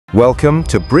Welcome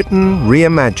to Britain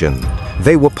Reimagined.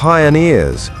 They were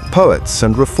pioneers, poets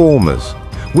and reformers,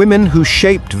 women who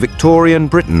shaped Victorian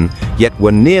Britain yet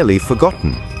were nearly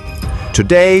forgotten.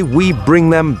 Today we bring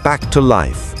them back to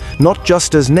life, not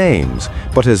just as names,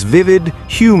 but as vivid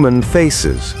human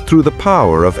faces through the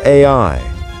power of AI.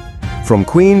 From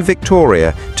Queen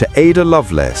Victoria to Ada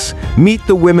Lovelace, meet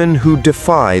the women who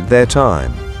defied their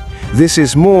time. This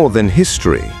is more than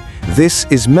history. This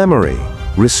is memory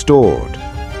restored.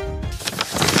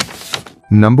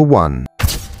 Number 1.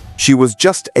 She was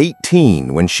just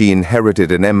 18 when she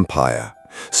inherited an empire,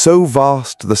 so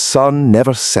vast the sun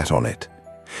never set on it.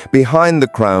 Behind the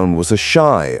crown was a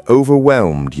shy,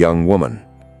 overwhelmed young woman.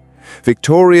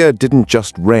 Victoria didn't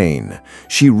just reign,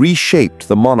 she reshaped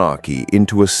the monarchy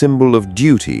into a symbol of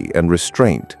duty and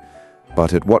restraint.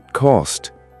 But at what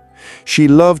cost? She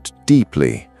loved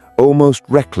deeply, almost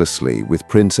recklessly, with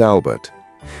Prince Albert.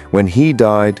 When he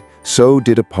died, so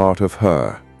did a part of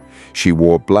her. She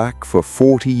wore black for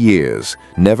 40 years,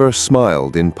 never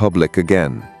smiled in public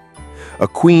again. A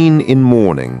queen in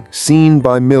mourning, seen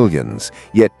by millions,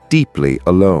 yet deeply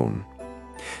alone.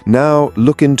 Now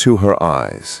look into her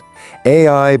eyes.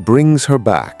 AI brings her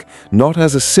back, not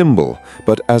as a symbol,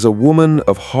 but as a woman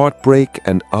of heartbreak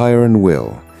and iron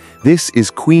will. This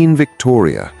is Queen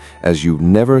Victoria, as you've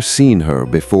never seen her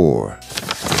before.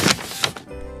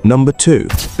 Number 2.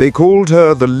 They called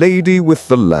her the Lady with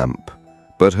the Lamp,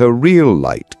 but her real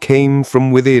light came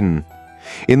from within.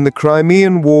 In the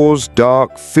Crimean War's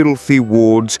dark, filthy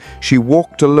wards, she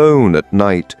walked alone at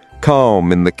night,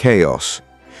 calm in the chaos.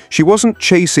 She wasn't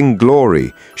chasing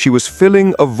glory, she was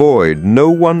filling a void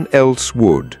no one else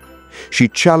would. She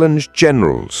challenged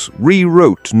generals,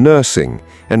 rewrote nursing,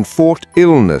 and fought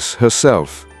illness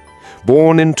herself.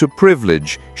 Born into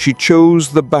privilege, she chose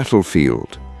the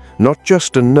battlefield. Not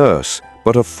just a nurse,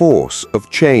 but a force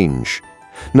of change.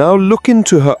 Now look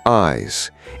into her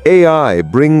eyes. AI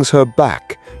brings her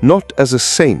back, not as a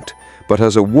saint, but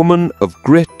as a woman of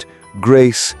grit,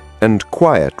 grace, and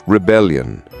quiet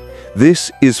rebellion.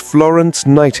 This is Florence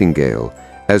Nightingale,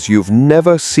 as you've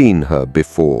never seen her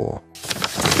before.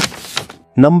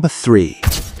 Number 3.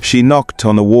 She knocked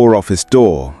on the War Office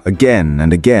door again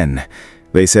and again.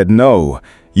 They said, "No,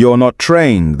 you're not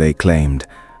trained," they claimed.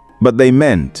 But they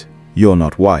meant, "You're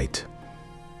not white."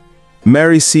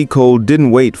 Mary Seacole didn't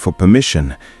wait for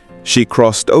permission. She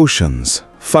crossed oceans,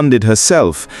 funded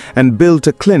herself, and built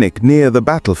a clinic near the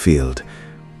battlefield.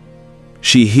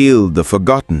 She healed the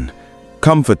forgotten,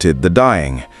 comforted the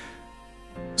dying.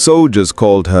 Soldiers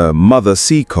called her Mother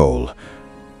Seacole.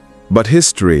 But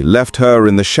history left her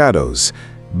in the shadows,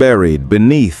 buried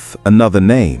beneath another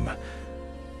name.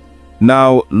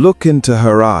 Now look into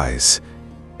her eyes.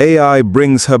 AI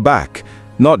brings her back,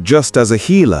 not just as a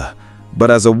healer, but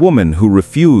as a woman who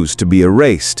refused to be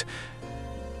erased.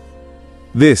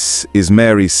 This is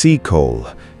Mary Seacole,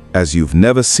 as you've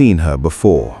never seen her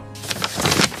before.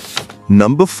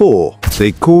 Number 4.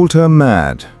 They called her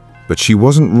mad, but she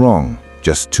wasn't wrong,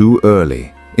 just too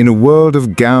early. In a world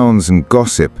of gowns and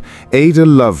gossip, Ada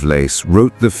Lovelace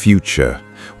wrote the future.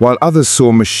 While others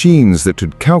saw machines that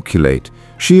could calculate,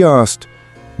 she asked,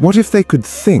 what if they could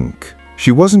think?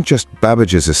 She wasn't just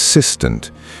Babbage's assistant.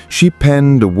 She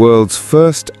penned the world's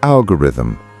first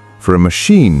algorithm for a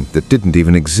machine that didn't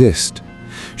even exist.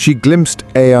 She glimpsed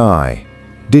AI,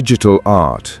 digital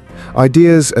art,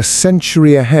 ideas a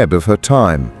century ahead of her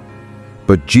time.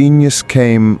 But genius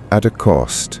came at a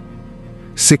cost.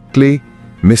 Sickly,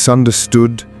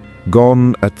 misunderstood,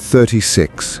 gone at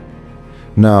 36.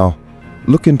 Now,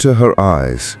 look into her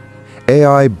eyes.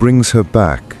 AI brings her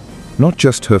back, not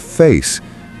just her face,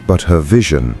 but her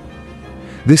vision.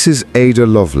 This is Ada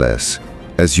Lovelace,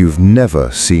 as you've never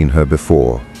seen her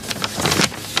before.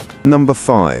 Number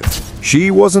 5.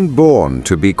 She wasn't born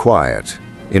to be quiet.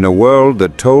 In a world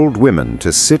that told women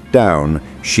to sit down,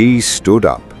 she stood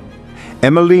up.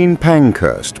 Emmeline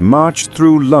Pankhurst marched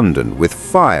through London with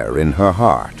fire in her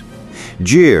heart.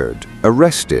 Jeered,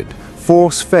 arrested,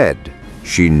 force-fed,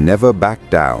 she never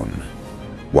backed down.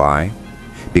 Why?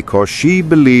 Because she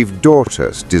believed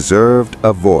daughters deserved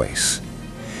a voice.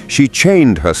 She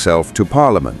chained herself to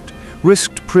Parliament,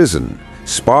 risked prison,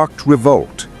 sparked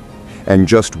revolt, and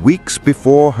just weeks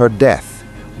before her death,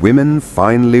 women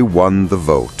finally won the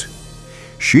vote.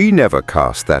 She never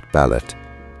cast that ballot,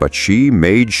 but she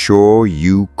made sure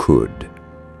you could.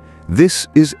 This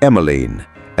is Emmeline,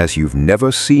 as you've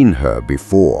never seen her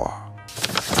before.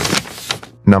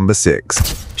 Number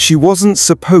 6. She wasn't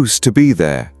supposed to be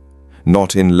there.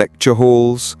 Not in lecture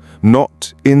halls,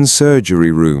 not in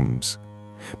surgery rooms.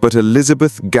 But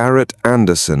Elizabeth Garrett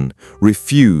Anderson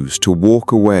refused to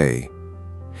walk away.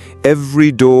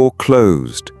 Every door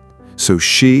closed, so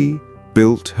she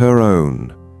built her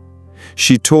own.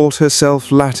 She taught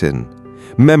herself Latin,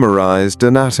 memorized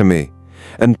anatomy,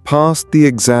 and passed the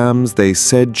exams they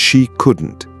said she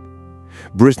couldn't.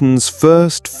 Britain's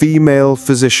first female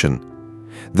physician,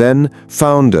 then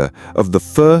founder of the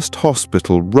first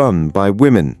hospital run by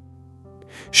women.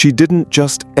 She didn't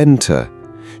just enter,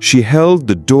 she held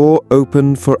the door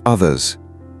open for others.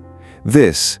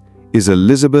 This is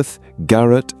Elizabeth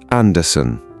Garrett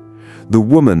Anderson, the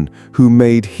woman who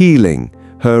made healing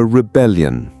her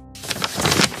rebellion.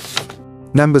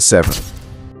 Number 7.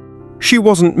 She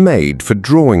wasn't made for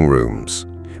drawing rooms.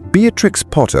 Beatrix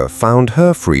Potter found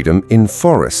her freedom in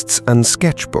forests and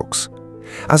sketchbooks.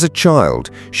 As a child,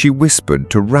 she whispered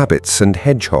to rabbits and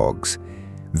hedgehogs.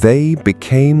 They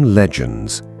became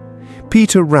legends.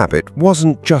 Peter Rabbit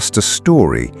wasn't just a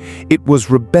story, it was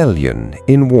rebellion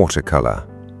in watercolor.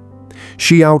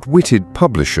 She outwitted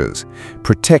publishers,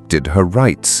 protected her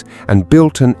rights, and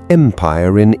built an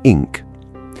empire in ink.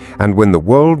 And when the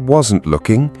world wasn't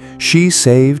looking, she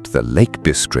saved the Lake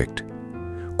District.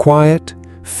 Quiet,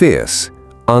 fierce,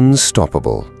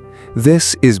 unstoppable.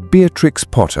 This is Beatrix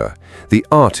Potter, the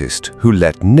artist who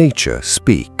let nature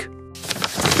speak.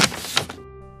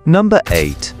 Number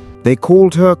 8. They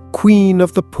called her Queen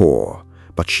of the Poor,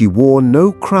 but she wore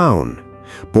no crown.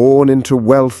 Born into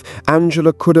wealth,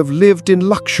 Angela could have lived in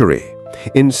luxury.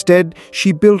 Instead,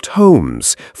 she built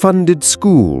homes, funded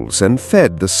schools, and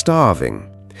fed the starving.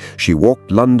 She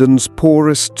walked London's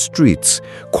poorest streets,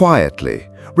 quietly,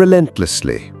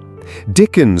 relentlessly.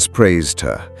 Dickens praised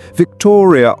her,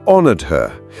 Victoria honored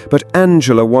her, but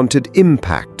Angela wanted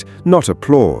impact, not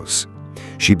applause.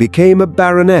 She became a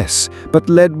baroness, but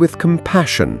led with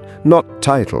compassion, not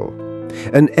title.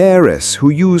 An heiress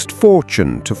who used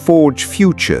fortune to forge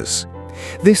futures.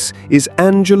 This is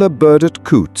Angela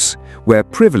Burdett-Coutts, where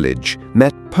privilege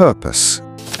met purpose.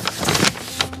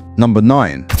 Number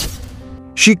 9.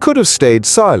 She could have stayed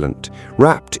silent,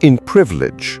 wrapped in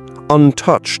privilege,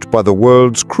 untouched by the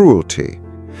world's cruelty.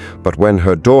 But when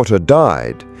her daughter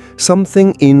died,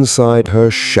 something inside her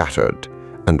shattered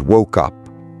and woke up.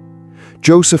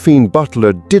 Josephine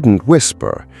Butler didn't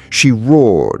whisper, she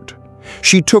roared.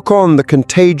 She took on the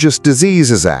Contagious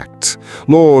Diseases Act,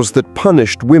 laws that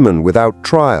punished women without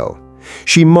trial.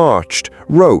 She marched,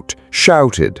 wrote,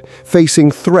 shouted,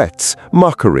 facing threats,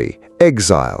 mockery,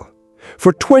 exile.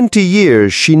 For 20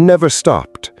 years she never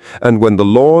stopped, and when the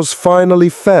laws finally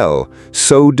fell,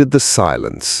 so did the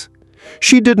silence.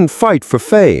 She didn't fight for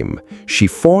fame, she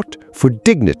fought for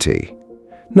dignity.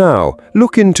 Now,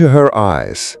 look into her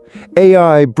eyes.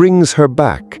 AI brings her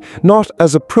back, not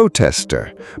as a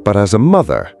protester, but as a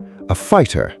mother, a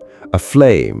fighter, a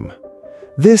flame.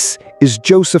 This is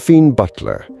Josephine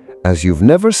Butler, as you've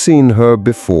never seen her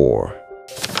before.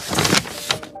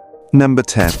 Number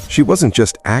 10. She wasn't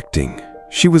just acting,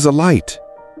 she was a light.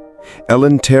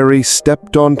 Ellen Terry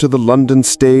stepped onto the London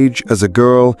stage as a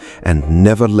girl and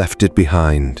never left it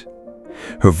behind.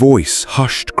 Her voice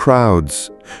hushed crowds.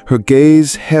 Her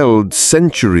gaze held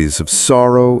centuries of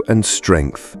sorrow and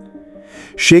strength.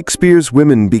 Shakespeare's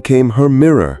women became her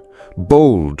mirror,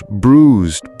 bold,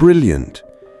 bruised, brilliant.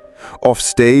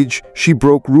 Off-stage, she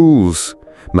broke rules,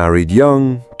 married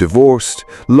young, divorced,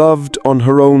 loved on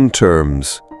her own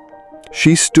terms.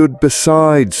 She stood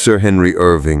beside Sir Henry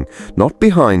Irving, not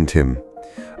behind him.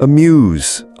 A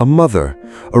muse, a mother,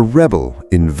 a rebel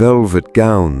in velvet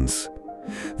gowns.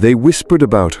 They whispered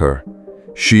about her.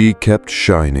 She kept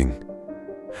shining.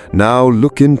 Now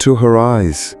look into her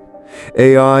eyes.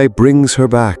 AI brings her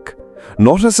back,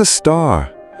 not as a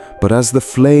star, but as the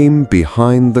flame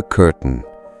behind the curtain.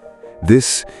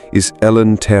 This is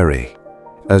Ellen Terry,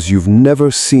 as you've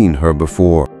never seen her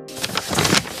before.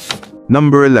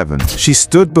 Number 11. She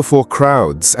stood before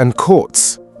crowds and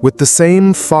courts with the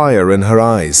same fire in her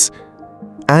eyes.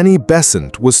 Annie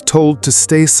Besant was told to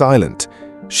stay silent.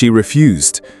 She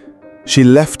refused. She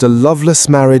left a loveless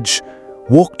marriage,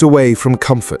 walked away from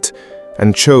comfort,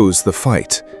 and chose the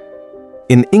fight.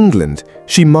 In England,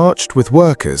 she marched with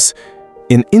workers.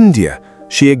 In India,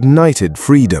 she ignited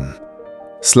freedom.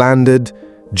 Slandered,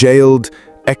 jailed,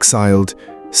 exiled,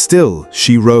 still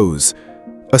she rose.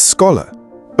 A scholar,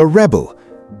 a rebel,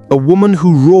 a woman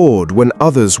who roared when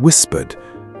others whispered.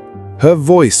 Her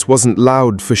voice wasn't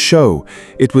loud for show,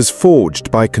 it was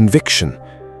forged by conviction.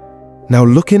 Now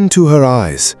look into her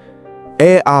eyes.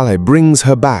 AI brings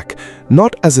her back,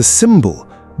 not as a symbol,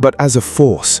 but as a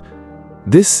force.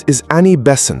 This is Annie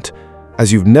Besant,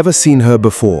 as you've never seen her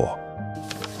before.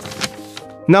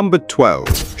 Number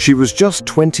 12. She was just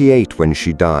 28 when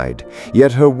she died,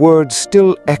 yet her words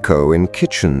still echo in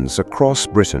kitchens across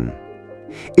Britain.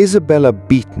 Isabella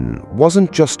Beeton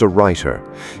wasn't just a writer,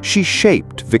 she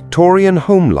shaped Victorian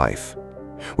home life.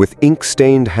 With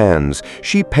ink-stained hands,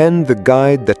 she penned the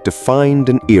guide that defined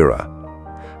an era.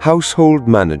 Household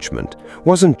management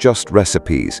wasn't just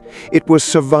recipes, it was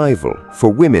survival for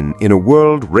women in a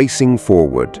world racing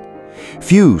forward.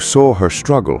 Few saw her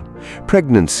struggle,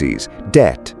 pregnancies,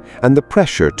 debt, and the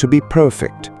pressure to be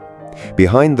perfect.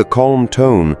 Behind the calm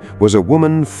tone was a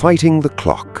woman fighting the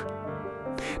clock.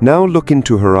 Now look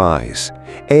into her eyes.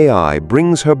 AI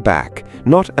brings her back,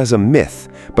 not as a myth,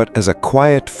 but as a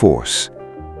quiet force.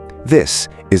 This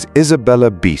is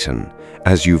Isabella Beeton,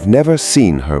 as you've never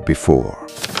seen her before.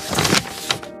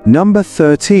 Number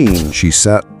 13. She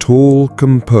sat tall,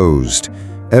 composed,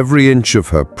 every inch of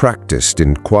her practiced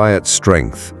in quiet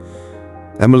strength.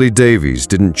 Emily Davies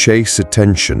didn't chase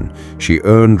attention, she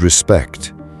earned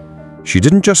respect. She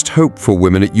didn't just hope for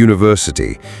women at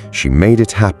university, she made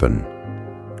it happen.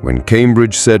 When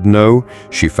Cambridge said no,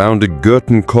 she founded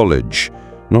Girton College,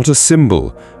 not a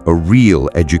symbol, a real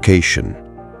education.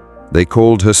 They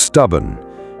called her stubborn,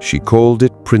 she called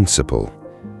it principle.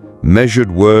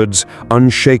 Measured words,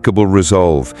 unshakable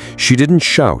resolve. She didn't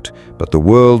shout, but the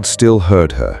world still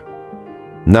heard her.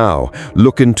 Now,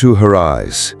 look into her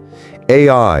eyes.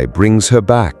 AI brings her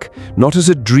back, not as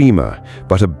a dreamer,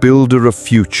 but a builder of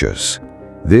futures.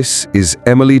 This is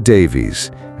Emily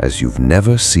Davies, as you've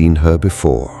never seen her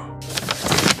before.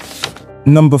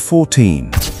 Number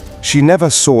 14. She never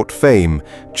sought fame,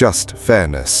 just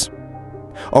fairness.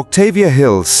 Octavia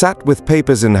Hill sat with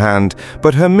papers in hand,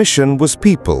 but her mission was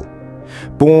people.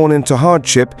 Born into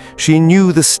hardship, she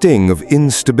knew the sting of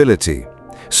instability.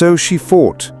 So she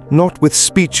fought, not with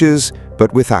speeches,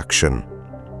 but with action.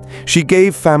 She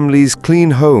gave families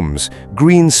clean homes,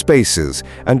 green spaces,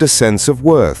 and a sense of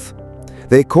worth.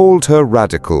 They called her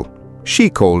radical. She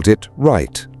called it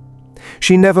right.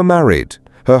 She never married.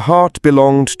 Her heart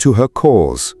belonged to her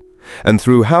cause. And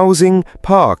through housing,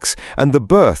 parks, and the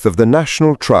birth of the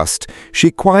National Trust,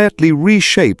 she quietly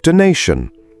reshaped a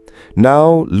nation.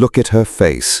 Now look at her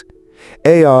face.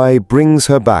 AI brings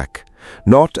her back,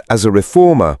 not as a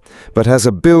reformer, but as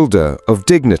a builder of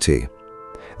dignity.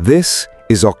 This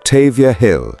is Octavia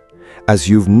Hill, as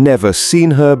you've never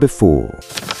seen her before.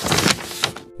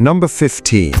 Number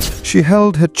 15. She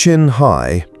held her chin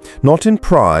high, not in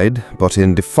pride, but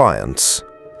in defiance.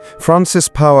 Frances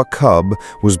Power Cobbe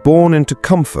was born into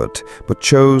comfort, but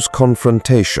chose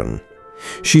confrontation.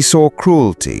 She saw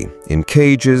cruelty in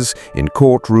cages, in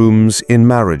courtrooms, in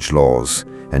marriage laws,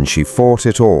 and she fought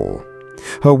it all.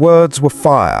 Her words were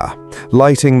fire,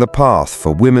 lighting the path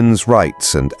for women's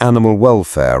rights and animal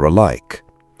welfare alike.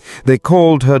 They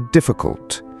called her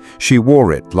difficult. She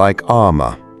wore it like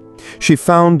armor. She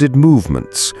founded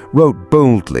movements, wrote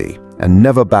boldly, and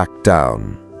never backed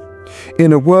down.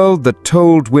 In a world that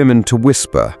told women to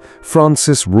whisper,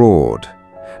 Frances roared.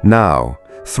 Now,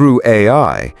 through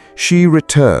AI, she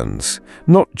returns,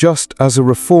 not just as a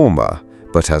reformer,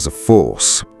 but as a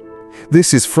force.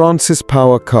 This is Frances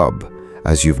Power Cobbe,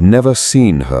 as you've never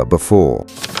seen her before.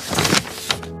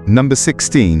 Number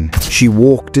 16. She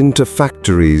walked into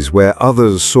factories where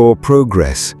others saw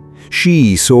progress.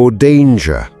 She saw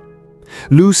danger.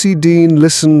 Lucy Deane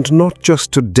listened not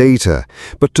just to data,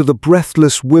 but to the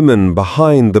breathless women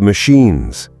behind the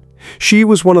machines. She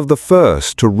was one of the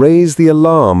first to raise the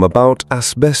alarm about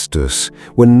asbestos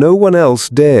when no one else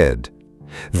dared.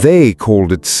 They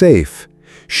called it safe.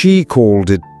 She called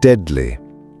it deadly.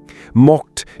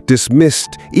 Mocked,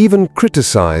 dismissed, even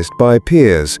criticized by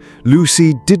peers,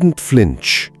 Lucy didn't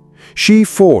flinch. She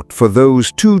fought for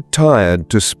those too tired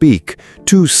to speak,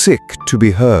 too sick to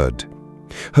be heard.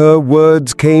 Her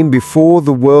words came before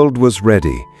the world was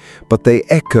ready, but they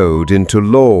echoed into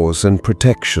laws and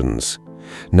protections.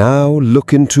 Now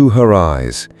look into her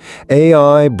eyes.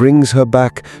 AI brings her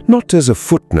back not as a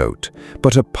footnote,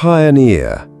 but a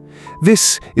pioneer.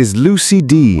 This is Lucy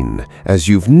Deane, as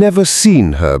you've never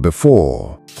seen her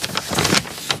before.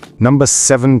 Number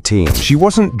 17. She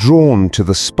wasn't drawn to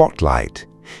the spotlight.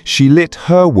 She lit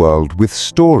her world with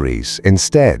stories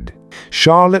instead.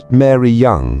 Charlotte Mary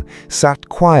Yonge sat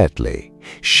quietly,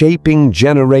 shaping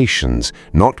generations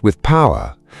not with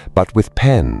power, but with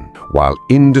pen. While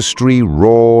industry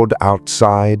roared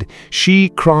outside, she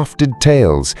crafted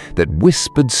tales that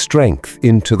whispered strength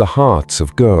into the hearts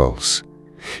of girls.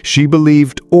 She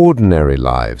believed ordinary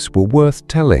lives were worth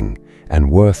telling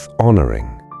and worth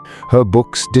honoring. Her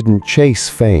books didn't chase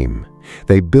fame,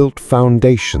 they built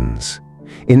foundations.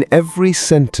 In every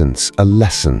sentence, a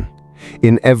lesson.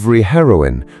 In every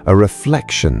heroine, a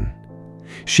reflection.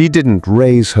 She didn't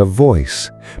raise her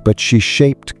voice, but she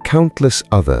shaped countless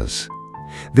others.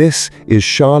 This is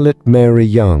Charlotte Mary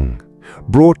Yonge,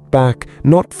 brought back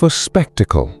not for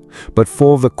spectacle, but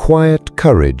for the quiet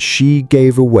courage she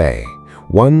gave away,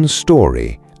 one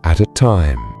story at a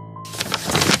time.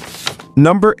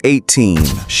 Number 18.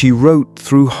 She wrote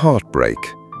through heartbreak,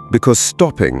 because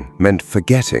stopping meant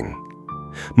forgetting.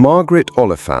 Margaret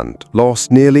Oliphant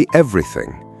lost nearly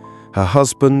everything: her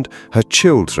husband, her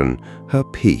children, her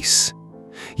peace.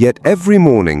 Yet every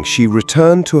morning she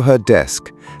returned to her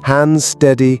desk, hands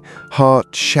steady,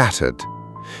 heart shattered.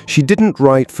 She didn't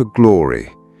write for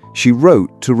glory. She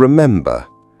wrote to remember.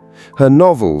 Her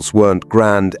novels weren't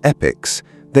grand epics.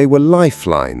 They were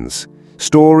lifelines,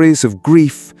 stories of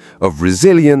grief, of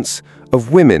resilience,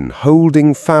 of women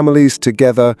holding families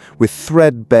together with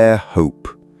threadbare hope.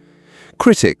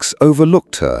 Critics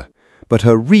overlooked her, but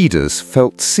her readers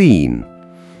felt seen.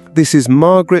 This is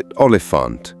Margaret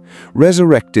Oliphant,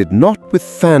 resurrected not with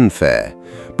fanfare,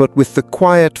 but with the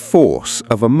quiet force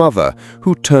of a mother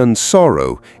who turned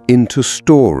sorrow into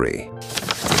story.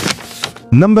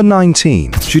 Number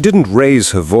 19. She didn't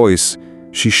raise her voice,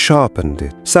 she sharpened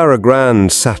it. Sarah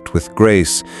Grand sat with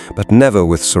grace, but never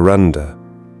with surrender.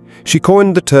 She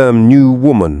coined the term New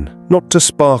Woman, not to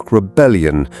spark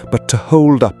rebellion, but to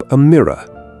hold up a mirror.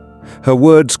 Her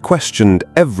words questioned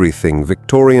everything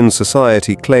Victorian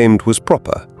society claimed was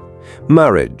proper: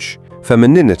 marriage,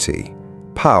 femininity,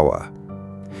 power.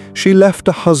 She left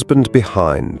a husband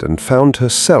behind and found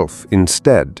herself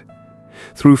instead.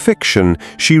 Through fiction,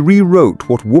 she rewrote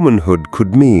what womanhood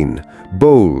could mean: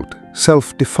 bold,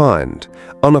 self-defined,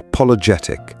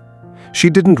 unapologetic. She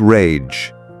didn't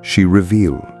rage, she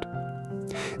revealed.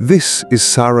 This is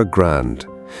Sarah Grand,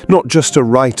 not just a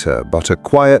writer, but a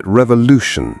quiet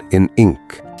revolution in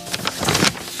ink.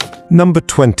 Number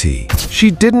 20.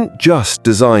 She didn't just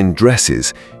design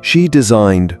dresses, she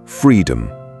designed freedom.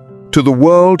 To the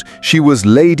world, she was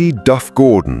Lady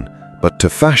Duff-Gordon, but to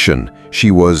fashion,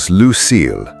 she was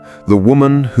Lucile, the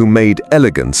woman who made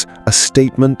elegance a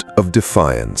statement of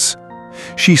defiance.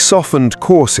 She softened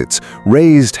corsets,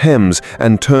 raised hems,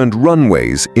 and turned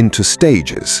runways into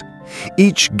stages.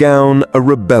 Each gown a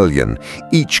rebellion,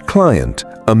 each client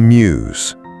a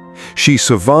muse. She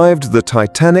survived the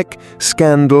Titanic,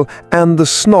 scandal, and the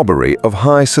snobbery of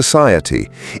high society,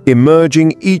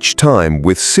 emerging each time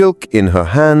with silk in her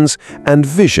hands and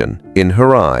vision in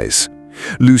her eyes.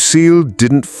 Lucile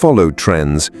didn't follow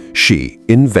trends, she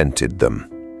invented them.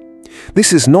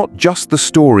 This is not just the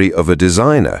story of a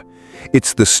designer,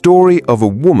 it's the story of a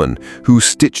woman who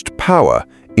stitched power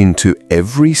into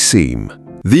every seam.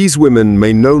 These women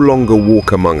may no longer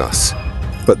walk among us,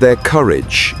 but their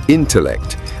courage,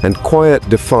 intellect, and quiet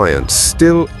defiance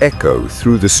still echo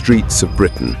through the streets of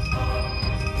Britain.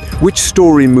 Which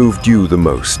story moved you the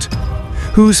most?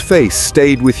 Whose face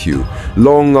stayed with you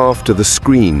long after the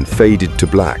screen faded to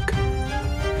black?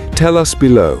 Tell us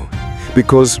below,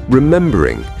 because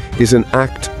remembering is an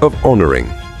act of honoring.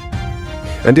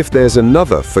 And if there's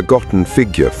another forgotten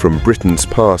figure from Britain's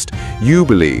past you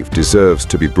believe deserves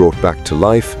to be brought back to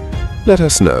life, let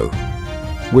us know.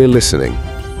 We're listening.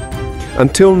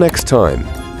 Until next time,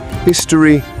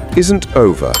 history isn't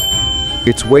over.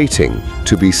 It's waiting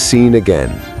to be seen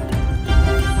again.